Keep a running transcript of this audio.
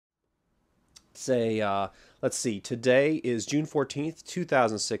Let's see, today is June 14th,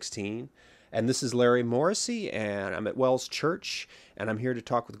 2016, and this is Larry Morrissey, and I'm at Wells Church, and I'm here to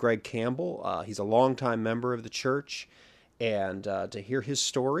talk with Greg Campbell. He's a longtime member of the church, and to hear his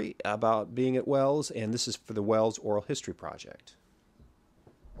story about being at Wells, and this is for the Wells Oral History Project.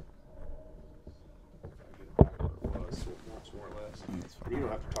 More or less. You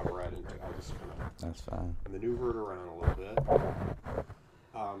don't have to talk right into it. I'll just That's fine. maneuver it around a little bit.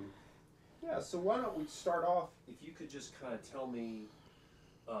 Yeah, so why don't we start off, if you could just kind of tell me,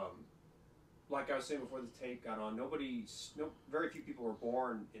 like I was saying before the tape got on, very few people were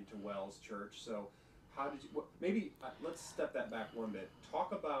born into Wells Church, so how did you, let's step that back one bit.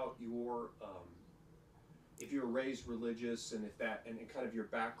 Talk about your, if you were raised religious, and if that, and kind of your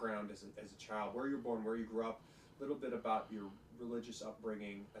background as a child, where you were born, where you grew up, a little bit about your religious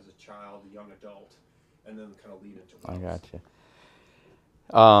upbringing as a child, a young adult, and then kind of lead into Wells. I got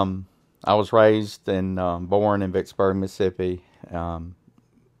you. I was raised and born in Vicksburg, Mississippi. My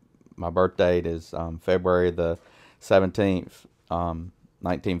birth date is February the 17th,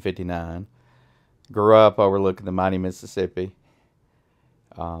 1959. Grew up overlooking the mighty Mississippi.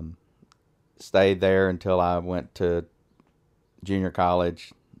 Stayed there until I went to junior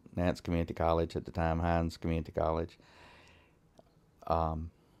college, Nance Community College at the time, Hines Community College.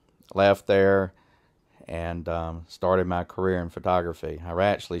 Left there and started my career in photography. I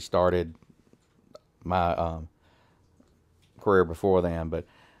actually started my career before then, but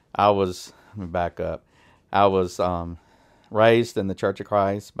let me back up. I was raised in the Church of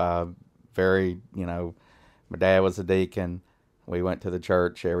Christ by my dad was a deacon. We went to the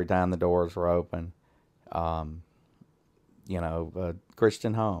church every time the doors were open. A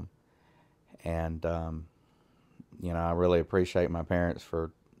Christian home. And, I really appreciate my parents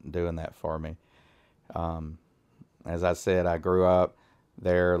for doing that for me. As I said, I grew up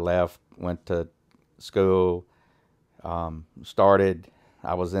there, went to school,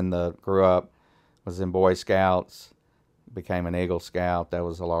 was in Boy Scouts, became an Eagle Scout. That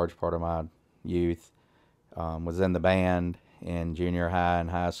was a large part of my youth. Was in the band in junior high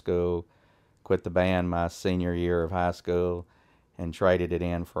and high school, quit the band my senior year of high school, and traded it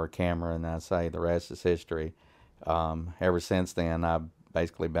in for a camera, and I say the rest is history. Ever since then, I've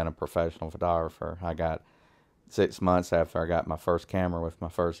basically been a professional photographer. I got 6 months after I got my first camera with my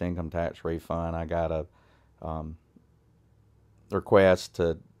first income tax refund, I got a request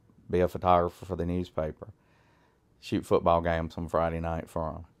to be a photographer for the newspaper, shoot football games on Friday night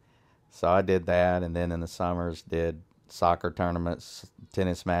for them. So I did that, and then in the summers did soccer tournaments,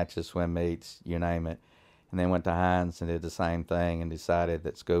 tennis matches, swim meets, you name it. And then went to Hines and did the same thing and decided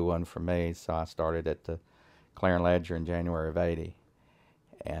that school wasn't for me, so I started at the Clarence Ledger in January of '80.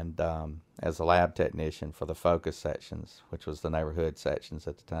 And as a lab technician for the focus sections, which was the neighborhood sections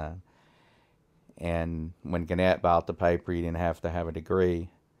at the time. And when Gannett bought the paper, you didn't have to have a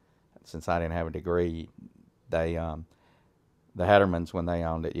degree. Since I didn't have a degree, the Hettermans, when they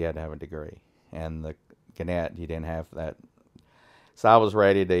owned it, you had to have a degree. And the Gannett, you didn't have that. So I was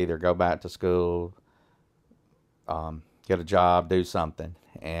ready to either go back to school, get a job, do something.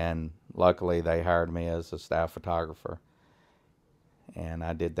 And luckily they hired me as a staff photographer. And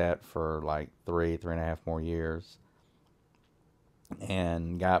I did that for like three and a half more years.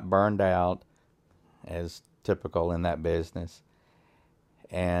 And got burned out, as typical in that business.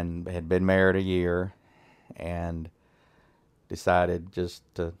 And had been married a year and decided just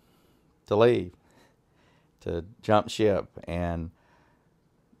to leave, to jump ship, and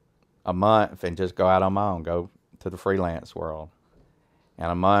a month and just go out on my own, go to the freelance world. And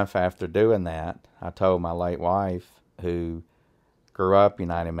a month after doing that, I told my late wife, who grew up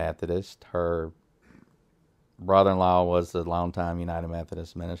United Methodist, her brother-in-law was the longtime United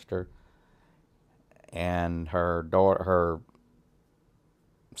Methodist minister, and her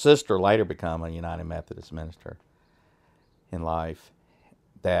sister later became a United Methodist minister in life,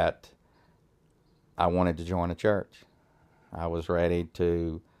 that I wanted to join a church. I was ready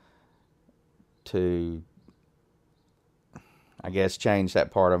to I guess change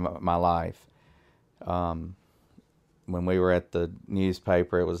that part of my life. When we were at the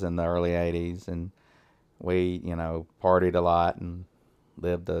newspaper, it was in the early 80s, and we, partied a lot and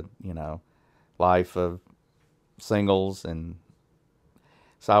lived a, life of singles, and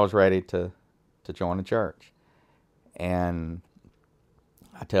so I was ready to join a church. And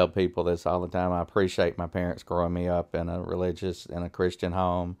I tell people this all the time. I appreciate my parents growing me up in a Christian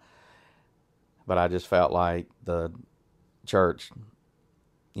home, but I just felt like the church,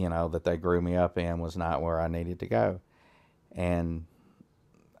 that they grew me up in was not where I needed to go. And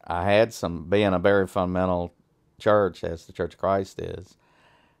I had being a very fundamental church, as the Church of Christ is,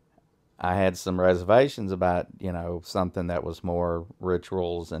 I had some reservations about, something that was more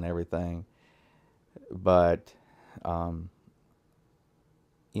rituals and everything. But, I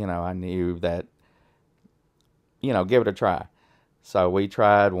knew that, give it a try. So we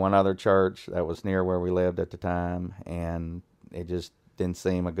tried one other church that was near where we lived at the time, and it just didn't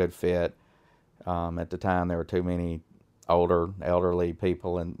seem a good fit. At the time, there were too many elderly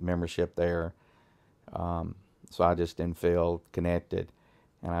people in membership there. So I just didn't feel connected.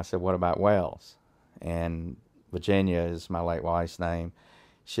 And I said, what about Wells? And Virginia is my late wife's name.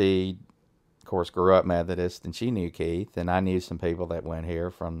 She, of course, grew up Methodist, and she knew Keith, and I knew some people that went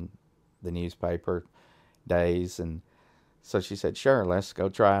here from the newspaper days. And so she said, sure, let's go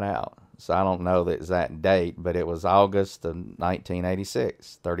try it out. So I don't know the exact date, but it was August of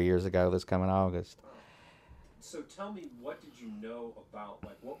 1986, 30 years ago this coming August. So tell me, what did you know about,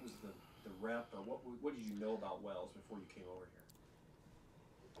 what was the rep, or what did you know about Wells before you came over here?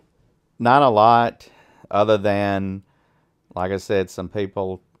 Not a lot, other than, like I said, some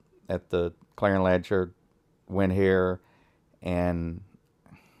people at the Clarion Ledger went here, and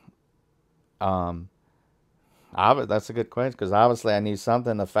that's a good question, because obviously I knew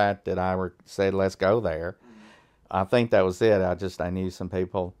something. The fact that I said let's go there, I think that was it. I knew some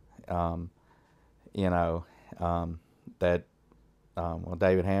people, that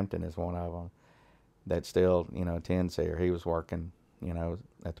David Hampton is one of them that still attends here. He was working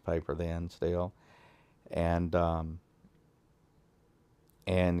at the paper then still, and of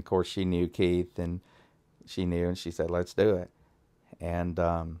course she knew Keith, and she said let's do it. And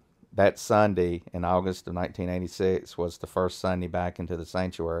that Sunday in August of 1986 was the first Sunday back into the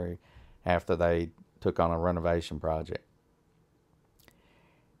sanctuary after they took on a renovation project.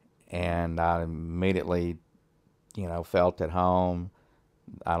 And I immediately, felt at home.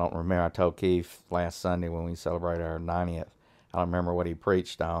 I don't remember, I told Keith last Sunday when we celebrated our 90th, I don't remember what he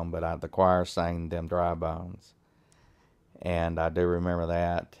preached on, but the choir sang Them Dry Bones. And I do remember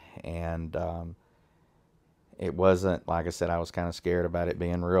that. And it wasn't, like I said, I was kind of scared about it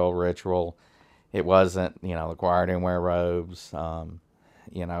being real ritual. It wasn't, the choir didn't wear robes.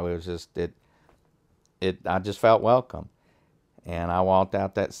 It was just, I just felt welcome. And I walked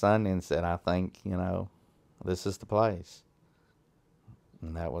out that Sunday and said, I think, this is the place.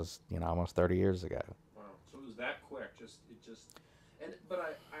 And that was, almost 30 years ago. Wow. So it was that quick.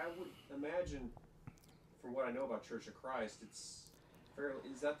 But I would imagine, from what I know about Church of Christ, is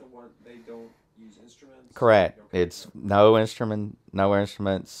that the one they don't use instruments? Correct. It's no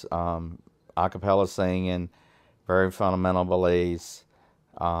instruments, a cappella singing, very fundamental beliefs.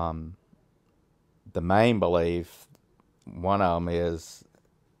 The main belief, one of them is,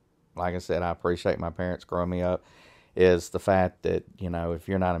 like I said, I appreciate my parents growing me up, is the fact that, if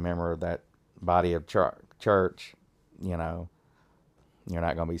you're not a member of that body of church, you're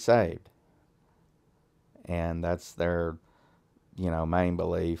not going to be saved. And that's their, main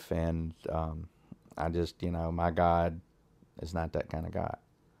belief. And I just, my God is not that kind of God.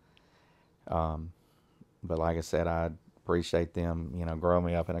 But like I said, I appreciate them, growing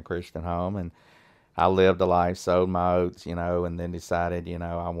me up in a Christian home. And I lived a life, sowed my oats, and then decided,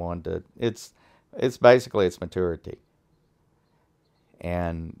 I wanted to, it's basically, it's maturity.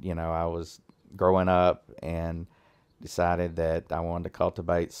 And, I was growing up and decided that I wanted to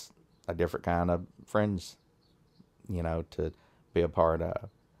cultivate a different kind of friends, to be a part of.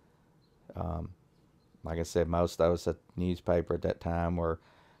 Like I said, most of us at the newspaper at that time were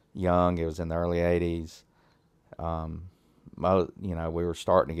young. It was in the early 80s. We were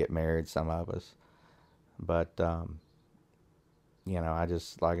starting to get married, some of us. But, I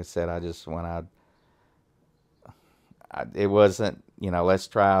just, like I said, when it wasn't, let's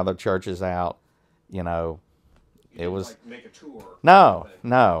try other churches out, it was make a tour. No,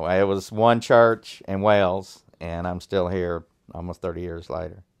 it was one church in Wales, and I'm still here almost 30 years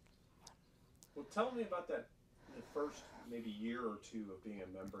later. Well, tell me about the first maybe year or two of being a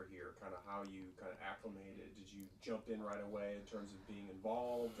member here, kind of how you kind of acclimated. Did you jump in right away in terms of being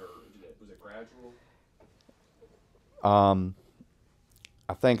involved, or was it gradual? I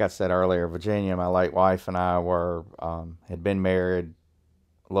think I said earlier, Virginia, my late wife, and I had been married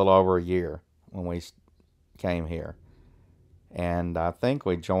a little over a year when we came here. And I think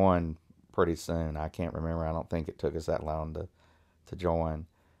we joined pretty soon. I can't remember. I don't think it took us that long to join.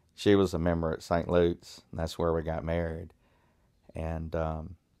 She was a member at St. Luke's, and that's where we got married. And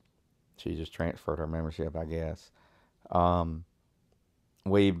she just transferred her membership, I guess.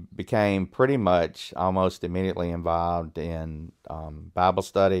 We became pretty much almost immediately involved in Bible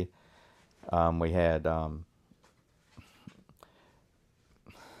study. We had, let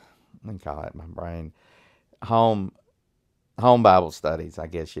me call it my brain, home Bible studies, I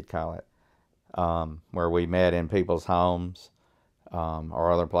guess you'd call it. where we met in people's homes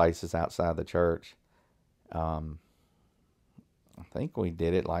or other places outside the church. I think we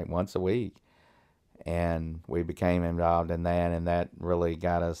did it like once a week, and we became involved in that, and that really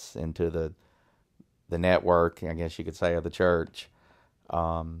got us into the network, I guess you could say, of the church,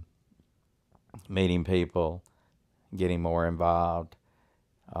 meeting people, getting more involved.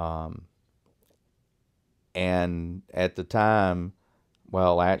 And at the time,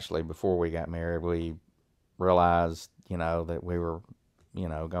 well, actually, before we got married, we realized, that we were, going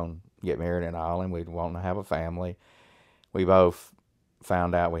to get married and all, and we'd want to have a family. We both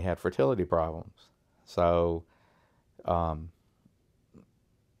found out we had fertility problems. So,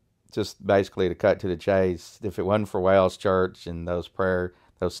 just basically to cut to the chase, if it wasn't for Wells Church and those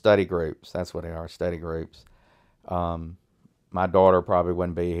study groups, that's what they are, study groups, my daughter probably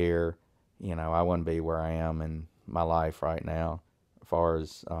wouldn't be here. I wouldn't be where I am in my life right now, as far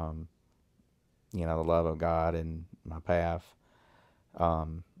as, the love of God and my path.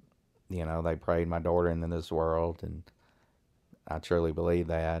 They prayed my daughter into this world, and I truly believe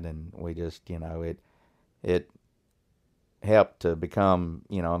that. And we just, it helped to become,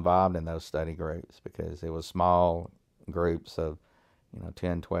 involved in those study groups, because it was small groups of,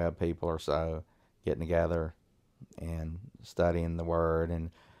 10, 12 people or so getting together and studying the Word and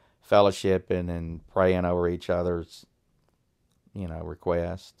fellowshipping and praying over each other's,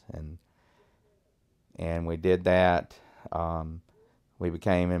 requests. And we did that. We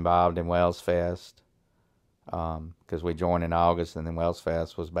became involved in Wells Fest, because we joined in August, and then Wells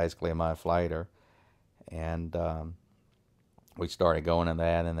Fest was basically a month later. And we started going to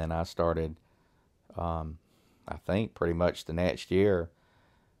that, and then I started, I think pretty much the next year,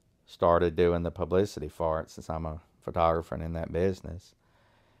 started doing the publicity for it, since I'm a photographer and in that business.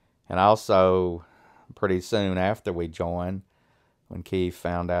 And also, pretty soon after we joined, when Keith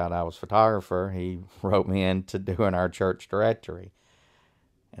found out I was a photographer, he wrote me into doing our church directory.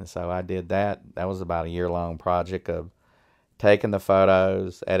 And so I did that. That was about a year-long project of taking the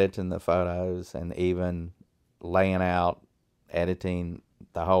photos, editing the photos, and even laying out, editing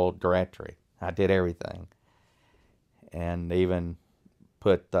the whole directory. I did everything. And even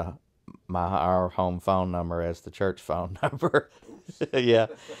put our home phone number as the church phone number. Yeah.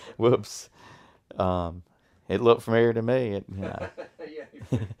 Whoops. It looked familiar to me. Yeah.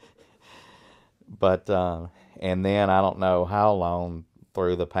 But, and then I don't know how long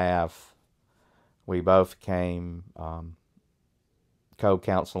through the path we both became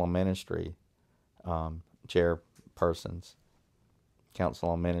co-counsel on ministry, chairpersons,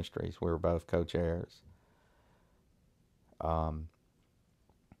 council on ministries. We were both co-chairs.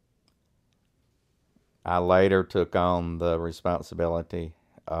 I later took on the responsibility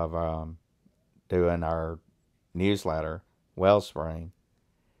of doing our newsletter, Wellspring.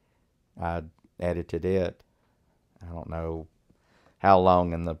 I edited it. I don't know how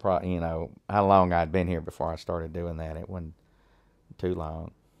long how long I'd been here before I started doing that. It wasn't too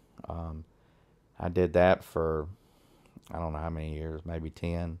long. I did that for, I don't know how many years, maybe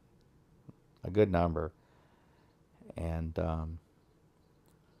 10, a good number. And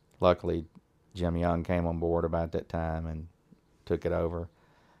luckily, Jim Young came on board about that time and took it over.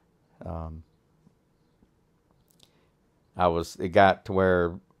 It got to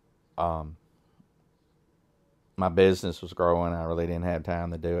where my business was growing. I really didn't have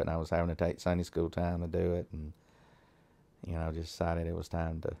time to do it, and I was having to take Sunday school time to do it, and just decided it was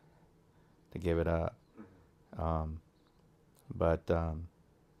time to give it up. But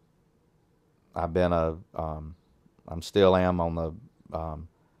I've been I'm still am on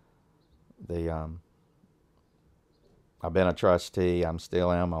I've been a trustee. I'm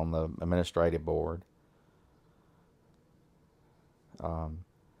still am on the administrative board.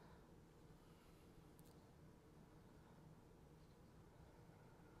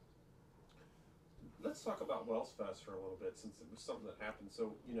 Let's talk about Wells Fest for a little bit, since it was something that happened.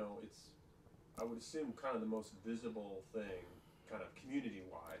 So, it's, I would assume, kind of the most visible thing, kind of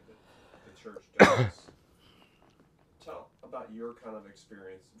community-wide, that the church does. Tell about your kind of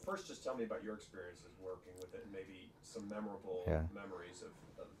experience. First, just tell me about your experiences working with it, and maybe some memorable memories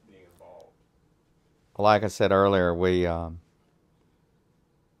of being involved. Like I said earlier, we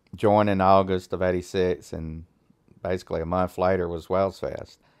joined in August of '86, and basically a month later was Wells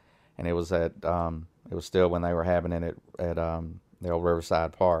Fest, and it was it was still when they were having it at the old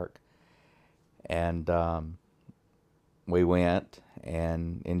Riverside Park, and we went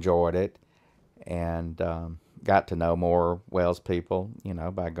and enjoyed it, and got to know more Wells people,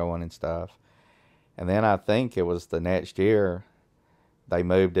 by going and stuff. And then I think it was the next year they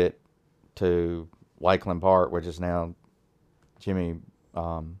moved it to Lakeland Park, which is now Jimmy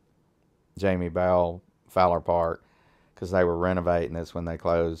Jamie Bell Fowler Park, because they were renovating this when they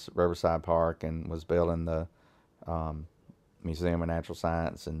closed Riverside Park and was building the Museum of Natural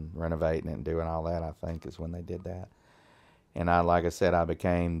Science and renovating it and doing all that. I think is when they did that. And like I said, I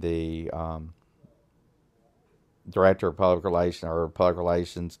became the director of public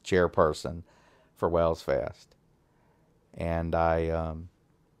relations chairperson for Wells Fest, and I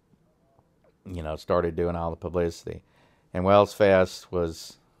started doing all the publicity. And Wells Fest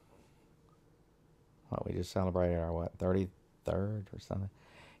was we just celebrated our 33rd or something.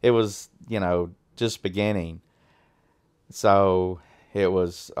 It was just beginning, so it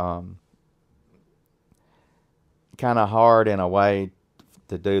was kind of hard in a way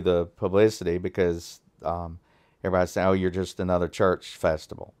to do the publicity because everybody's saying, "Oh, you're just another church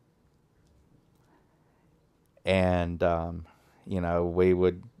festival," and we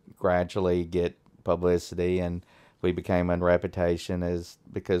would gradually get publicity, and we became a reputation as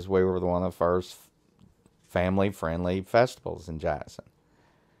because we were one of the first family-friendly festivals in Jackson,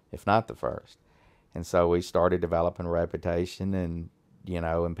 if not the first. And so we started developing a reputation, and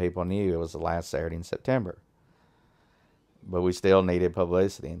and people knew it was the last Saturday in September. But we still needed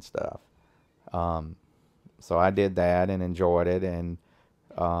publicity and stuff. So I did that and enjoyed it, and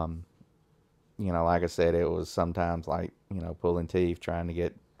like I said, it was sometimes like pulling teeth trying to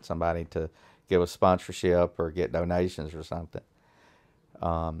get somebody to give a sponsorship or get donations or something.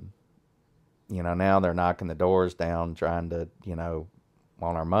 Now they're knocking the doors down trying to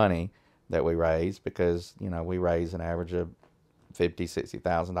want our money that we raise, because we raise an average of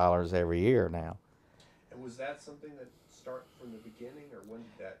 $50,000-$60,000 every year now. And was that something that started from the beginning, or when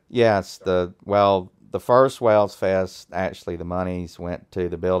did that? Yes, the first Wells Fest, actually the monies went to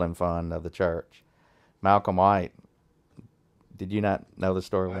the building fund of the church. Malcolm White, did you not know the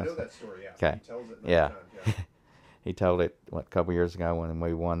story? I know that story. Yeah. Okay. He tells it. Yeah. Times, yeah. He told it a couple years ago when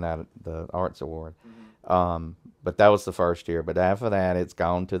we won the Arts Award. Mm-hmm. But that was the first year. But after that, it's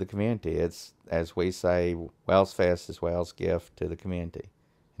gone to the community. It's, as we say, Wells Fest is Wells' gift to the community,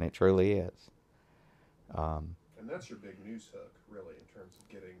 and it truly is. And that's your big news hook, really, in terms of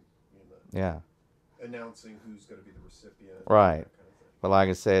getting, announcing who's going to be the recipient. Right. That kind of thing. But like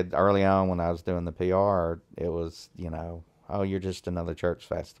I said, early on when I was doing the PR, it was, oh, you're just another church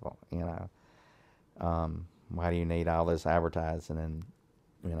festival, why do you need all this advertising and,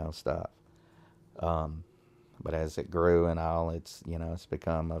 stuff? But as it grew and all, it's, it's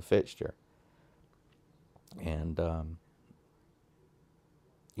become a fixture. And,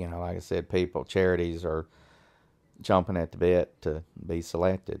 like I said, charities are jumping at the bit to be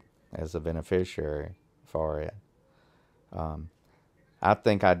selected as a beneficiary for it. I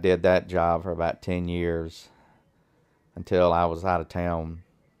think I did that job for about 10 years until I was out of town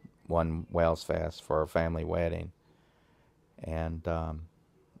one Wells Fest for a family wedding. And I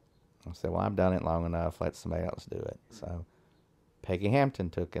said, well, I've done it long enough. Let somebody else do it. So Peggy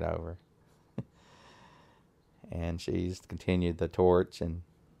Hampton took it over. And she's continued the torch. And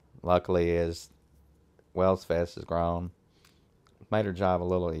luckily, as Wells Fest has grown, made her job a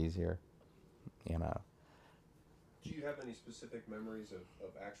little easier, Do you have any specific memories of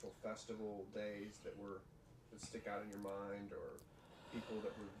actual festival days that stick out in your mind, or people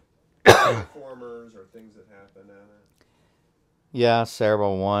that were performers, or things that happened at it? Yeah,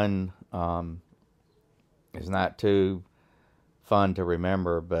 several. One is not too fun to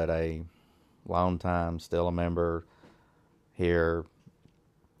remember, but a long time, still a member here,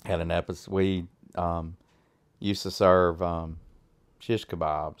 had an episode. We used to serve shish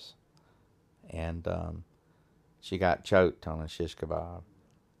kebabs, and she got choked on a shish kebab.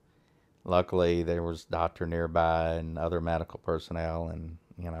 Luckily, there was a doctor nearby and other medical personnel, and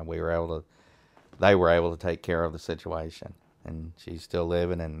they were able to take care of the situation. And she's still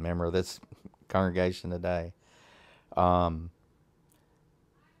living and a member of this congregation today. One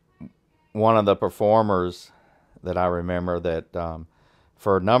of the performers that I remember that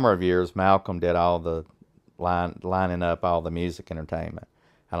for a number of years, Malcolm did all the lining up all the music entertainment.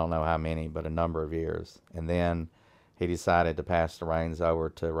 I don't know how many, but a number of years. And then he decided to pass the reins over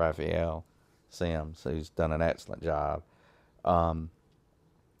to Raphael Sims, who's done an excellent job.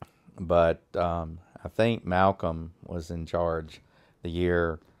 But I think Malcolm was in charge the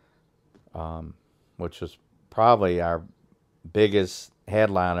year, which was probably our biggest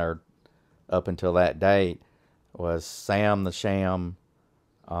headliner up until that date, was Sam the Sham.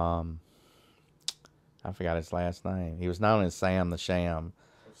 I forgot his last name. He was known as Sam the Sham.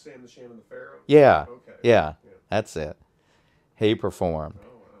 Oh, Sam the Sham and the Pharaoh? Yeah. Okay. Yeah. That's it. He performed.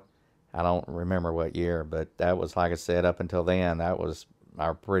 Oh, wow. I don't remember what year, but that was, like I said, up until then, that was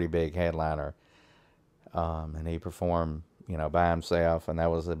our pretty big headliner. And he performed, by himself, and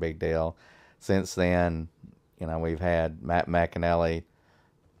that was a big deal. Since then, we've had Matt McAnally,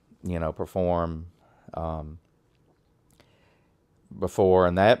 perform before,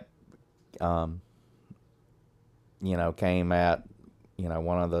 and that, came at,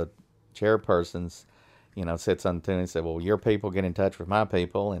 one of the chairpersons, sits on the tune and said, well, your people get in touch with my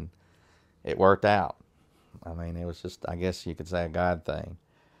people, and it worked out. I mean, it was just, I guess you could say, a God thing.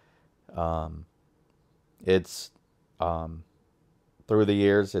 It's, through the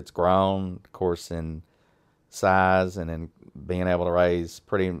years, it's grown, of course, in size and in being able to raise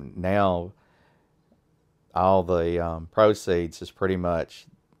now all the proceeds is pretty much,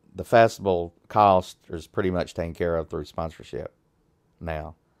 the festival cost is pretty much taken care of through sponsorship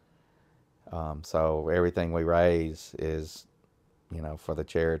now. So everything we raise is, for the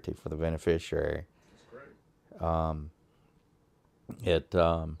charity, for the beneficiary. That's great.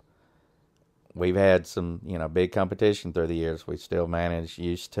 We've had some, big competition through the years. We still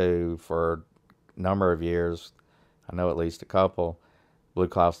used to, for a number of years, I know at least a couple, Blue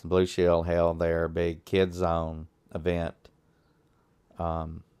Cross and Blue Shield held their big Kids Zone event.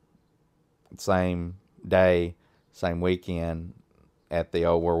 Same day, same weekend at the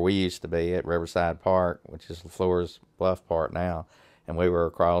old, where we used to be at Riverside Park, which is LaFleur's Bluff Park now, and we were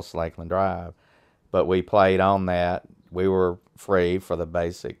across Lakeland Drive. But we played on that. We were free for the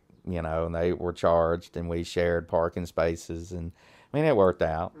basic, and they were charged, and we shared parking spaces, and I mean, it worked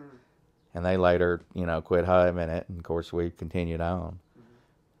out. Mm. And they later, quit having it, and of course we continued on.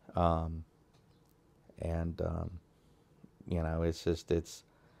 Mm-hmm. And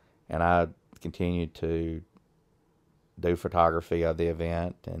I continued to do photography of the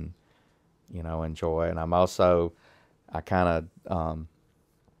event and, enjoy. And I kind of,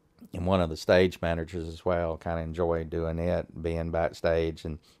 am one of the stage managers as well, kind of enjoy doing it, being backstage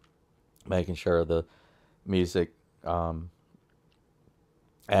and making sure the music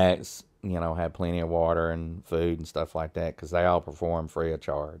acts, have plenty of water and food and stuff like that, because they all perform free of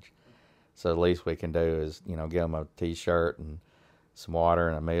charge. So the least we can do is, give them a T-shirt and some water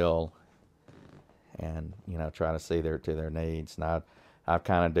and a meal, and try to see to their needs. And I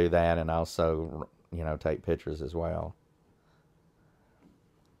kind of do that, and also take pictures as well.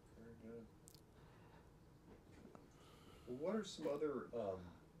 Very good. Well, what are some other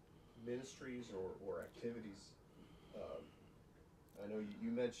ministries or activities? I know you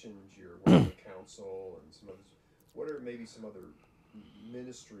mentioned your work with council and some others. What are maybe some other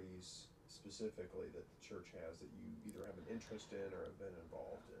ministries specifically that the church has that you either have an interest in or have been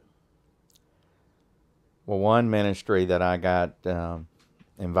involved in? Well, one ministry that I got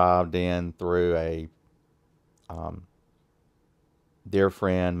involved in through a dear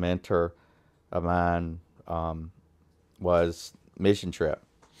friend, mentor of mine, was Mission Trip.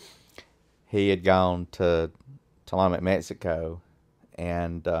 He had gone to Tulum, Mexico,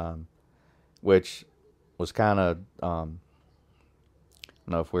 and which was kind of, I don't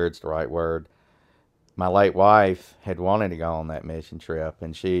know if weird's the right word. My late wife had wanted to go on that mission trip,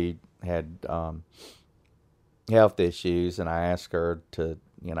 and she had health issues, and I asked her to,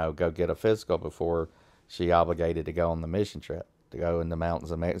 go get a physical before she obligated to go on the mission trip, to go in the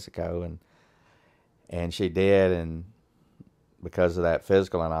mountains of Mexico, and she did, and because of that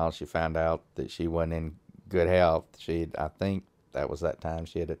physical and all, she found out that she wasn't in good health. I think that was that time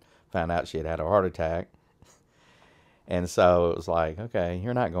she had found out she had a heart attack. And so it was like, okay,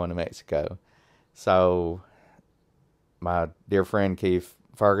 you're not going to Mexico. So my dear friend Keith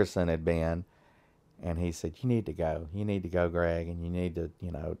Ferguson had been, and he said, you need to go. You need to go, Greg, and you need to,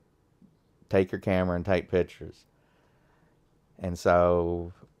 take your camera and take pictures. And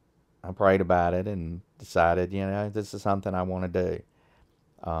so I prayed about it and decided, this is something I want to do.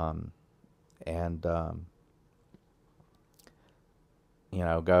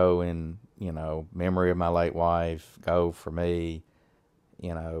 Go in, memory of my late wife, go for me,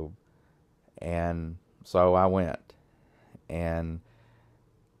 and so I went. And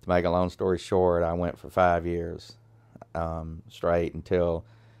to make a long story short, I went for 5 years straight, until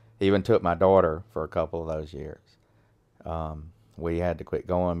even took my daughter for a couple of those years. We had to quit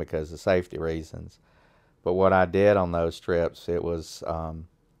going because of safety reasons. But what I did on those trips, it was,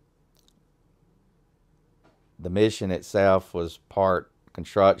 the mission itself was part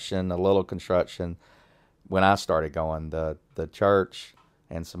construction, a little construction. When I started going, the church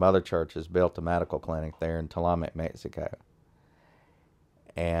and some other churches built a medical clinic there in Tulum, Mexico.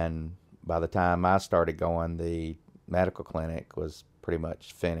 And by the time I started going, the medical clinic was pretty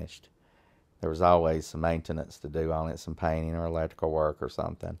much finished. There was always some maintenance to do on it, some painting or electrical work or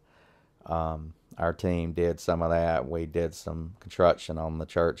something. Our team did some of that. We did some construction on the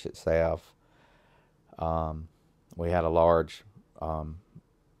church itself. We had a large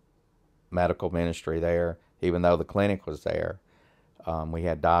medical ministry there, even though the clinic was there. We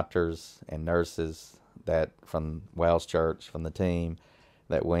had doctors and nurses that from Wells Church, from the team,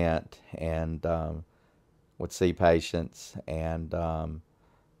 that went and would see patients and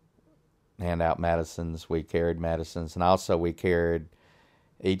hand out medicines. We carried medicines, and also we carried,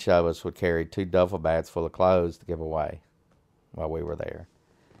 each of us would carry 2 duffel bags full of clothes to give away while we were there.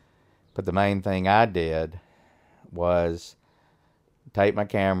 But the main thing I did was take my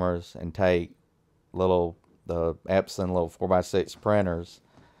cameras and take the Epson little 4x6 printers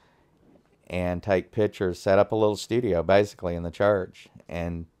and take pictures, set up a little studio basically in the church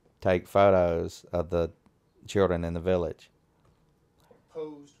and take photos of the children in the village.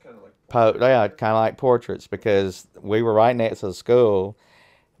 Posed, kind of like Yeah, kind of like portraits, because we were right next to the school.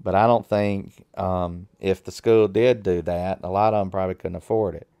 But I don't think if the school did do that, a lot of them probably couldn't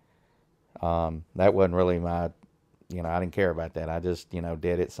afford it. That wasn't really my, I didn't care about that. I just,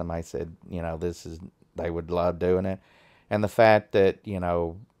 did it. Somebody said, they would love doing it. And the fact that,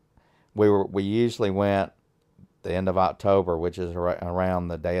 we usually went the end of October, which is around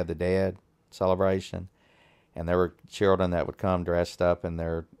the Day of the Dead celebration. And there were children that would come dressed up in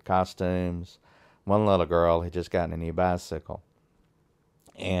their costumes. One little girl had just gotten a new bicycle,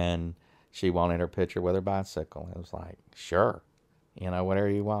 and she wanted her picture with her bicycle. It was like, sure, whatever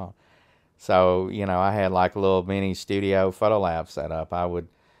you want. So, I had like a little mini studio photo lab set up.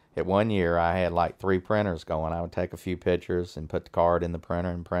 At one year, I had like 3 printers going. I would take a few pictures and put the card in the printer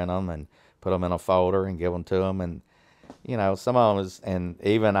and print them and put them in a folder and give them to them. And, some of them and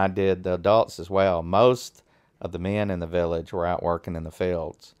even I did the adults as well. Most of the men in the village were out working in the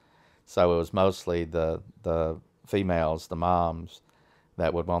fields. So it was mostly the females, the moms,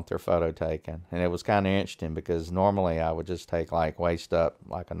 that would want their photo taken. And it was kind of interesting because normally I would just take like waist up,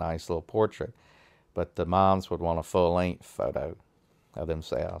 like a nice little portrait. But the moms would want a full-length photo of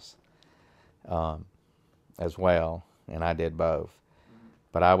themselves as well. And I did both.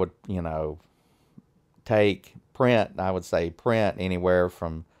 But I would, print anywhere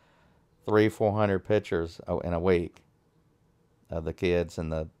from 300-400 pictures in a week of the kids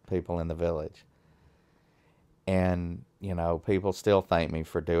and the people in the village. And, people still thank me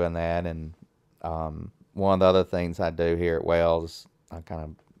for doing that. And one of the other things I do here at Wells, I kind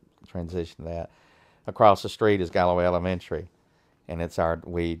of transition to that. Across the street is Galloway Elementary, and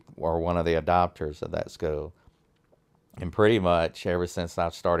we are one of the adopters of that school. And pretty much ever since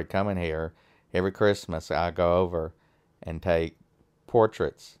I've started coming here, every Christmas I go over and take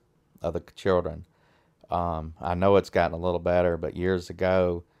portraits of the children. I know it's gotten a little better, but years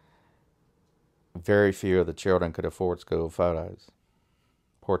ago, very few of the children could afford school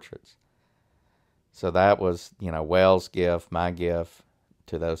portraits. So that was, Wells' gift, my gift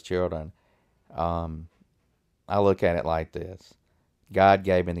to those children. I look at it like this. God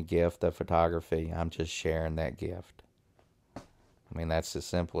gave me the gift of photography. I'm just sharing that gift. I mean, that's as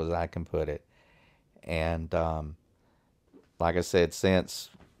simple as I can put it. And like I said, since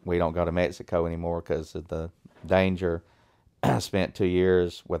we don't go to Mexico anymore because of the danger, I spent 2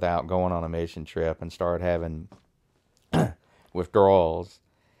 years without going on a mission trip and started having withdrawals.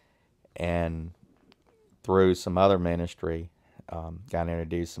 And through some other ministry, got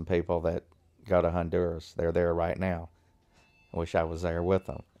introduced some people that go to Honduras. They're there right now. I wish I was there with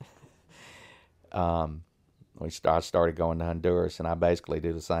them. I started going to Honduras, and I basically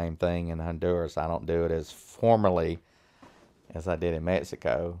do the same thing in Honduras. I don't do it as formally as I did in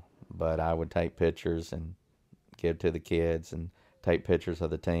Mexico, but I would take pictures and give to the kids and take pictures of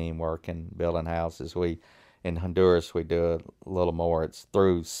the team working, building houses. In Honduras, we do a little more. It's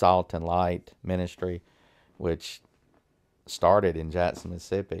through Salt and Light Ministry, which started in Jackson,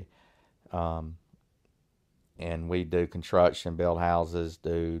 Mississippi. And we do construction, build houses,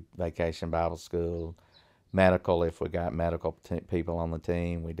 do vacation Bible school, medical if we got medical people on the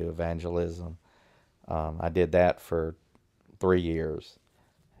team. We do evangelism. I did that for 3 years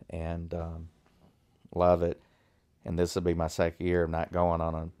and love it. And this will be my second year of not going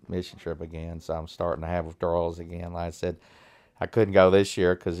on a mission trip again, so I'm starting to have withdrawals again. Like I said, I couldn't go this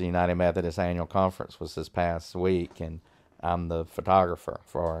year because the United Methodist Annual Conference was this past week, and I'm the photographer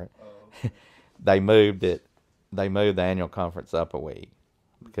for it. Oh. They moved the annual conference up a week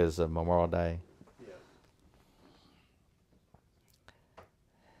because of Memorial Day. Yeah.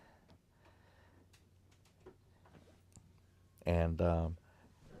 And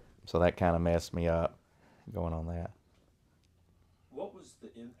so that kind of messed me up going on that. What was the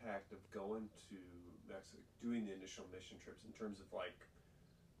impact of going to Mexico, doing the initial mission trips, in terms of like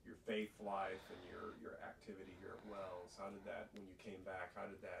your faith life and your activity here at Wells? How did that, when you came back, how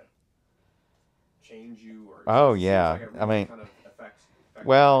did that change you, or Oh it seems yeah. like it I really mean, kind of affects your life?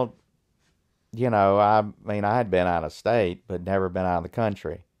 well, I mean, I had been out of state, but never been out of the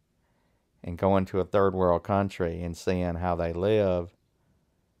country. And going to a third world country and seeing how they live,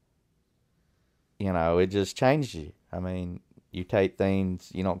 it just changed you. I mean, you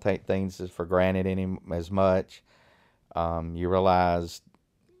don't take things as for granted as much. You realize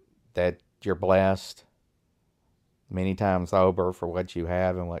that you're blessed many times over for what you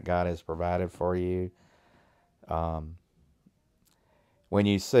have and what God has provided for you. Um, when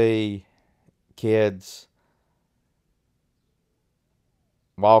you see kids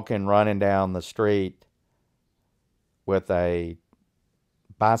walking, running down the street with a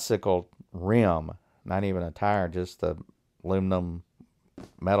bicycle rim, not even a tire, just a aluminum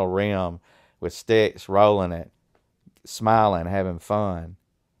metal rim with sticks, rolling it, smiling, having fun.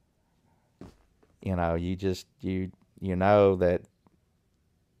 You know that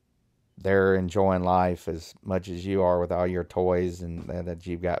they're enjoying life as much as you are with all your toys and that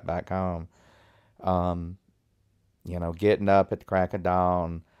you've got back home. Um, getting up at the crack of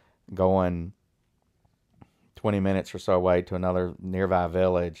dawn, going 20 minutes or so away to another nearby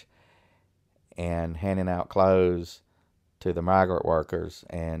village and handing out clothes to the migrant workers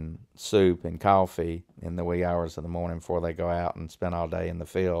and soup and coffee in the wee hours of the morning before they go out and spend all day in the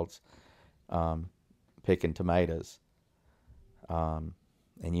fields um, picking tomatoes.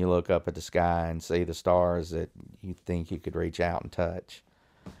 And you look up at the sky and see the stars that you think you could reach out and touch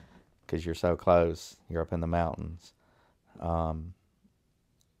because you're so close. You're up in the mountains. Um,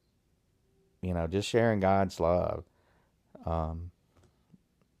 just sharing God's love. Um,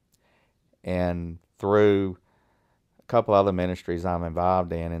 and through a couple other ministries I'm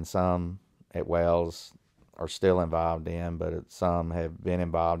involved in, and some at Wells are still involved in, but some have been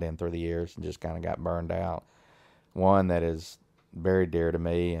involved in through the years and just kind of got burned out. One that is very dear to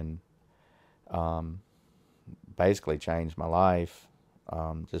me and basically changed my life.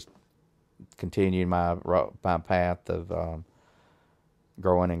 Just continued my path of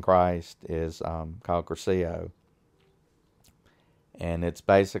growing in Christ is called Cursillo. And it's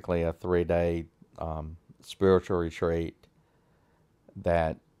basically a 3-day spiritual retreat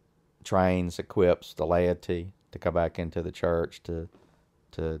that trains, equips the laity to come back into the church to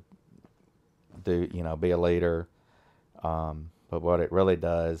do, be a leader. But what it really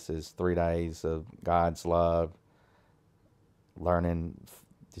does is 3 days of God's love, learning,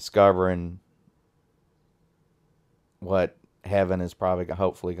 discovering what heaven is probably,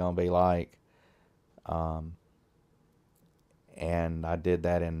 hopefully, going to be like. And I did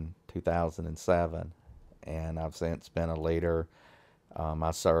that in 2007, and I've since been a leader.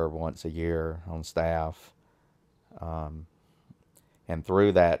 I serve once a year on staff. And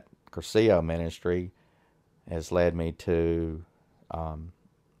through that Cursillo ministry has led me to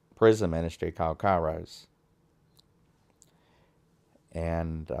prison ministry called Kairos.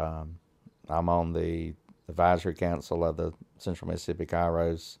 And I'm on the advisory council of the Central Mississippi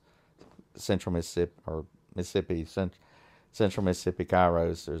Kairos, Central Mississippi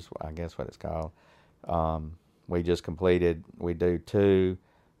Kairos is, I guess, what it's called. We do 2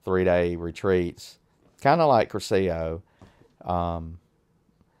 3-day retreats, kind of like Cursillo, a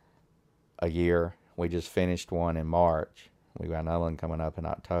year. We just finished one in March. We got another one coming up in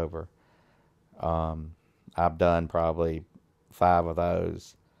October. I've done probably 5 of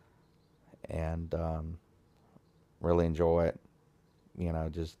those and really enjoy it.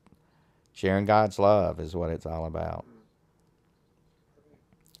 Just sharing God's love is what it's all about.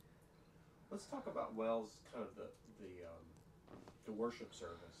 Let's talk about Wells, kind of the worship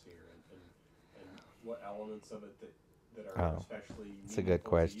service here, and what elements of it that are especially it's a good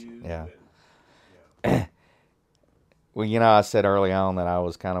question. To you. Yeah. Yeah. Well, I said early on that I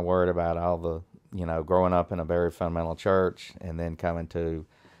was kind of worried about all the, growing up in a very fundamental church and then coming to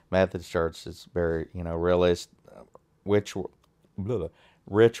Methodist church is very,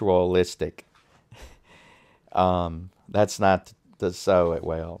 ritualistic. That's not so at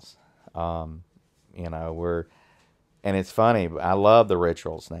Wells. And it's funny, I love the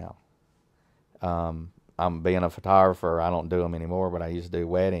rituals now. I'm being a photographer. I don't do them anymore, but I used to do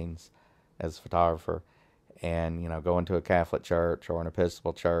weddings as a photographer. And, going to a Catholic church or an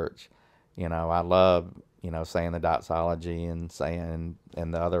Episcopal church, I love, saying the doxology and saying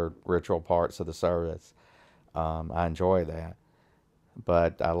and the other ritual parts of the service. I enjoy that.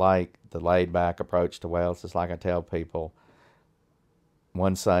 But I like the laid-back approach to Wells. It's like I tell people,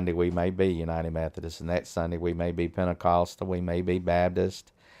 one Sunday we may be United Methodist, and next Sunday we may be Pentecostal, we may be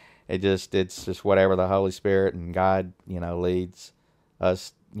Baptist. It's just whatever the Holy Spirit and God, leads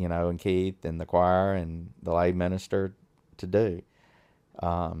us, and Keith and the choir and the lay minister to do.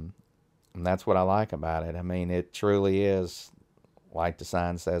 And that's what I like about it. I mean, it truly is, like the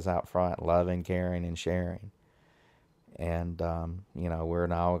sign says out front, loving, caring, and sharing. And, we're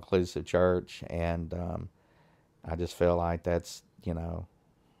an all-inclusive church, and I just feel like that's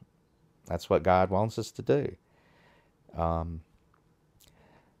what God wants us to do.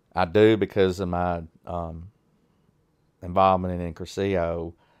 I do, because of my involvement in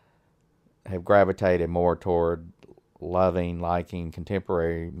Cursillo, have gravitated more toward loving, liking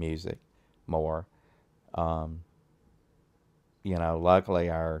contemporary music more. Luckily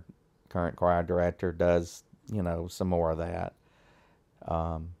our current choir director does, some more of that.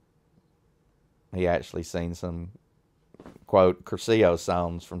 He actually sings some, quote, Cursillo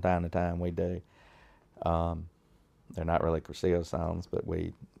songs from time to time. We do. They're not really Cursillo songs, but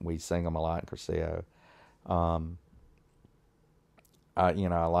we sing them a lot in Cursillo. I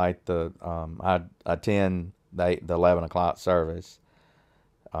like I attend the 11 o'clock service,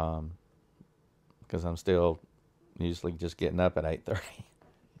 because I'm still usually just getting up at 8:30.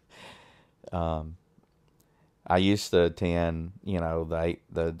 I used to attend, the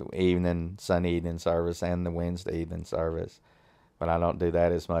Sunday evening service and the Wednesday evening service, but I don't do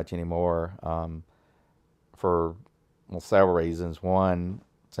that as much anymore, for several reasons. One,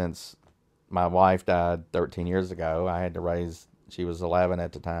 since my wife died 13 years ago, I had to raise, she was 11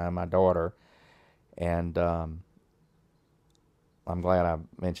 at the time, my daughter, and I'm glad I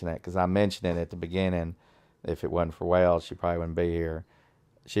mentioned that, because I mentioned it at the beginning. If it wasn't for Wells, she probably wouldn't be here.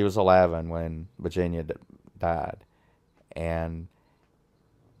 She was 11 when Virginia died, and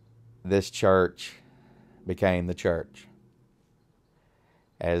this church became the church,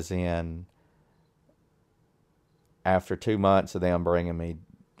 as in, after 2 months of them bringing me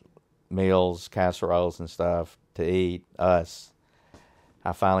meals, casseroles and stuff to eat, I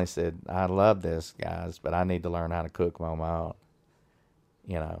finally said, I love this, guys, but I need to learn how to cook them on my own.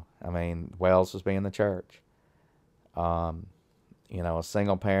 Wells was being the church. A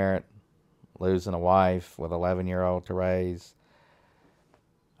single parent losing a wife with an 11-year-old to raise.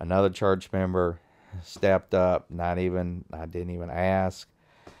 Another church member stepped up, I didn't even ask.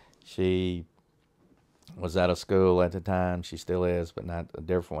 She was at a school at the time, she still is, but not a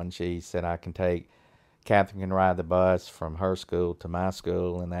different one. She said, Catherine can ride the bus from her school to my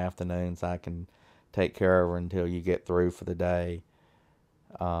school in the afternoons. I can take care of her until you get through for the day.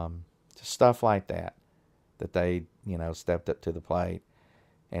 Just stuff like that they, stepped up to the plate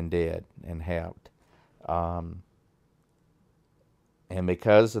and did and helped. And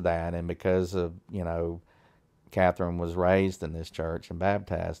because of that, and because of, Catherine was raised in this church and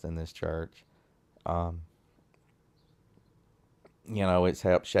baptized in this church, it's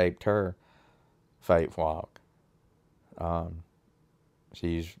helped shape her faith walk.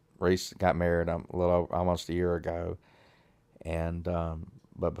 She's recently got married almost a year ago, and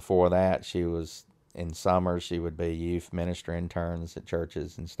but before that, she was, in summers, she would be youth minister interns at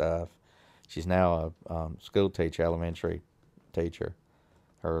churches and stuff. She's now a school teacher, elementary teacher.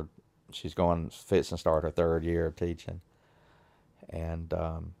 She's fits to start her 3rd year of teaching, and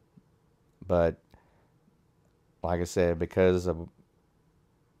but like I said, because of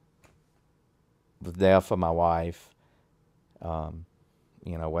the death of my wife,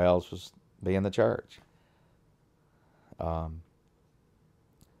 Wells was being the church.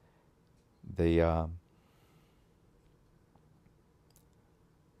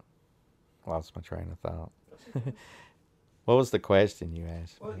 Lost my train of thought. What was the question you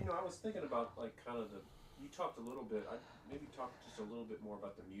asked? Well, I was thinking about you talked a little bit. I maybe talk just a little bit more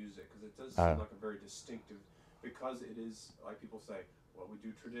about the music, because it does seem like a very distinctive, because it is, like people say, well, we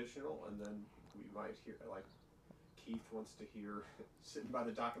do traditional, and then we might hear, like Keith wants to hear sitting by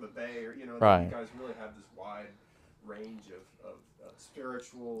the dock of the bay, or right. You guys really have this wide range of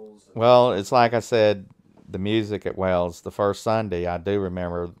spirituals. Well, it's like I said, the music at Wells, the first Sunday, I do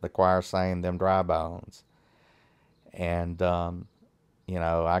remember the choir saying "Them Dry Bones," and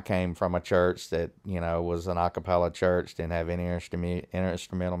I came from a church that was an a cappella church, didn't have any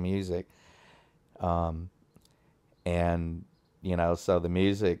instrumental music, and so the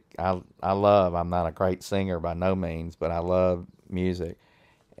music I love. I'm not a great singer by no means, but I love music,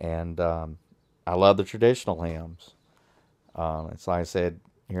 and I love the traditional hymns. It's like I said,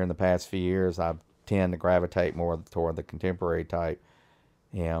 here in the past few years, I tend to gravitate more toward the contemporary type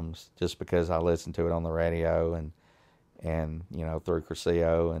hymns, just because I listen to it on the radio and through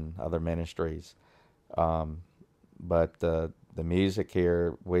Cursillo and other ministries. But the music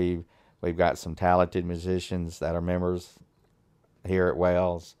here, we've got some talented musicians that are members here at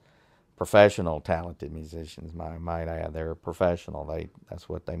Wells, professional talented musicians, might add. They're professional. That's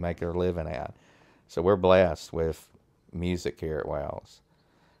what they make their living at. So we're blessed with music here at Wells.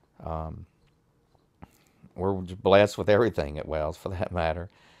 Um, we're just blessed with everything at Wells, for that matter.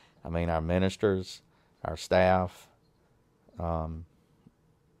 I mean, our ministers, our staff, um,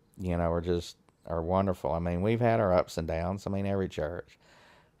 are wonderful. I mean, we've had our ups and downs. I mean, every church.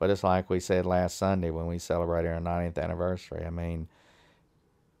 But it's like we said last Sunday when we celebrated our 90th anniversary. I mean,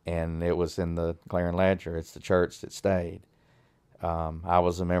 and it was in the Clarion Ledger. It's the church that stayed. I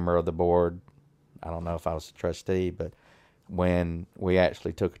was a member of the board. I don't know if I was a trustee, but when we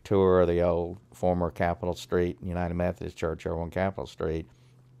actually took a tour of the old former Capitol Street United Methodist Church over on Capitol Street,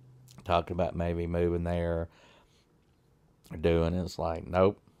 talked about maybe moving there or doing it. It's like,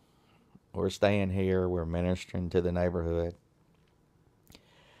 nope, we're staying here. We're ministering to the neighborhood.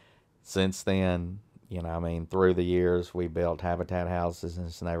 Since then, through the years, we built habitat houses in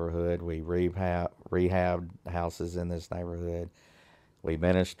this neighborhood. We rehabbed houses in this neighborhood. We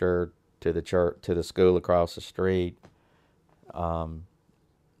minister to the church, to the school across the street. The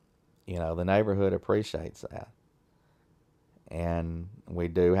neighborhood appreciates that. And we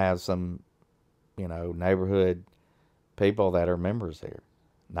do have some, neighborhood people that are members here.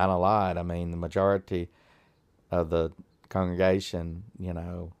 Not a lot. I mean, the majority of the congregation,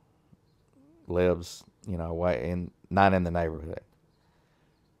 lives, not in the neighborhood.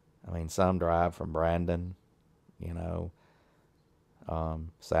 I mean, some drive from Brandon,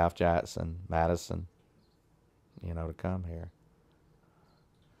 South Jackson, Madison, to come here.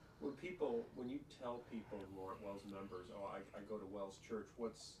 When you tell people who aren't Wells members, I go to Wells Church,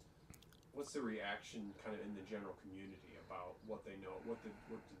 what's the reaction kind of in the general community about what they know? What do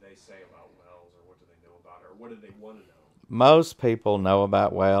they say about Wells, or what do they know about it, or what do they want to know? Most people know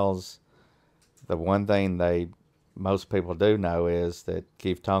about Wells. The one thing most people do know is that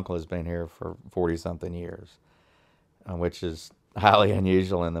Keith Tunkel has been here for 40-something years, which is highly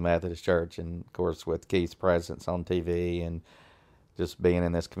unusual in the Methodist Church. And, of course, with Keith's presence on TV and just being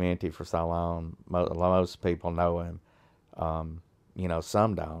in this community for so long, most people know him.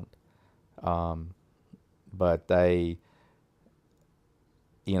 Some don't. But they,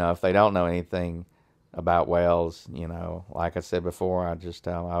 if they don't know anything about Wells, like I said before, I just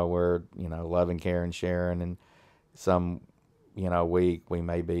tell them, we're, loving, caring, sharing, and some, week we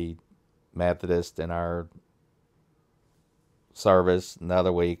may be Methodist in our service.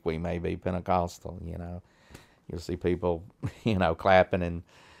 Another week we may be Pentecostal, You'll see people, clapping and,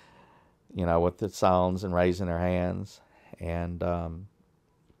 with the songs and raising their hands. And,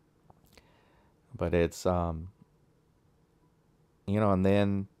 but it's, and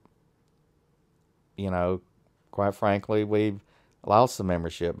then, quite frankly, we've lost the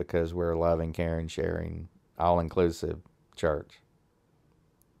membership because we're a loving, caring, sharing, all-inclusive church.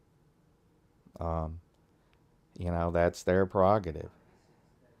 That's their prerogative.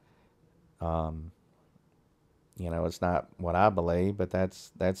 It's not what I believe, but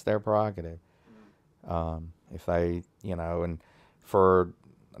that's their prerogative. If they, and for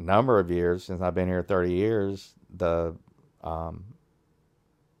a number of years, since I've been here 30 years, the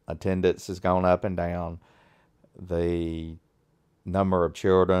attendance has gone up and down. The number of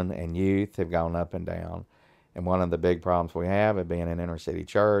children and youth have gone up and down. And one of the big problems we have at being an inner city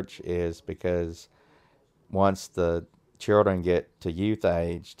church is because once the children get to youth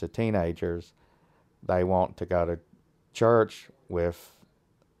age, to teenagers, they want to go to church with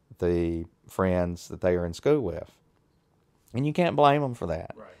the friends that they are in school with. And you can't blame them for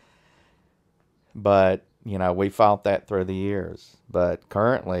that. Right. But, we fought that through the years. But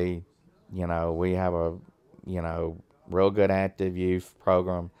currently, we have a, real good active youth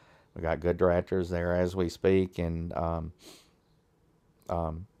program. We got good directors there as we speak. In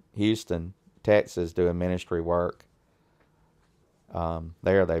Houston, Texas, doing ministry work.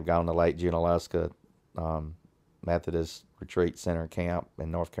 There they've gone to Lake Junaluska Methodist Retreat Center Camp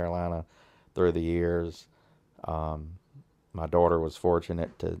in North Carolina through the years. My daughter was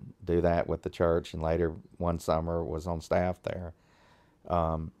fortunate to do that with the church, and later one summer was on staff there.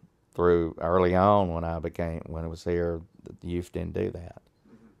 Through early on when I was here, the youth didn't do that.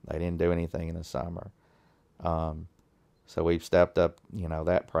 They didn't do anything in the summer. So we've stepped up,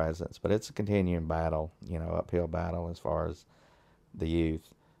 that presence. But it's a continuing battle, uphill battle as far as the youth.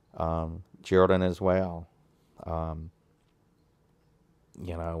 Children as well.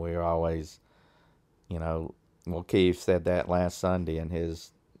 We're always, Keith said that last Sunday in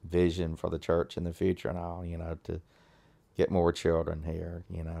his vision for the church in the future and all, to get more children here,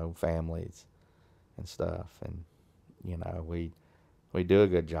 families and stuff. And, we do a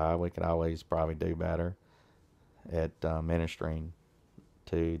good job. We could always probably do better at ministering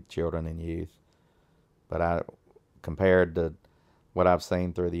to children and youth. But compared to what I've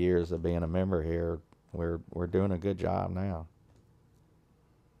seen through the years of being a member here, we're doing a good job now.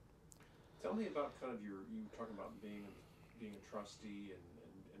 Tell me about kind of you were talking about being a trustee and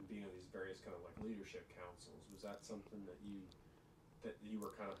being on these various kind of like leadership councils. Was that something that you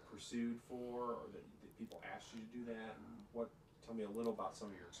were kind of pursued for, or that people asked you to do that? And tell me a little about some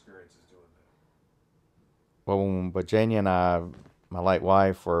of your experiences doing that. Well, when Virginia and I, my late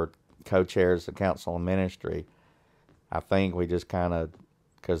wife, were co-chairs of council and ministry, I think we just kind of,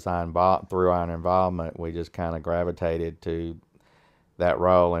 because through our involvement, we just kind of gravitated to that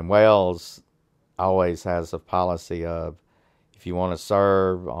role. And Wells always has a policy of, if you want to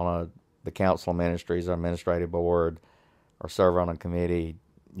serve on the council of ministries or administrative board or serve on a committee,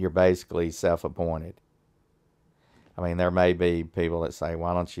 you're basically self-appointed. I mean, there may be people that say,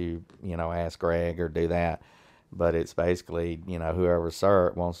 why don't you, ask Greg or do that? But it's basically, whoever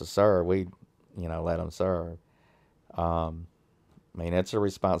wants to serve, we, let them serve. I mean, it's a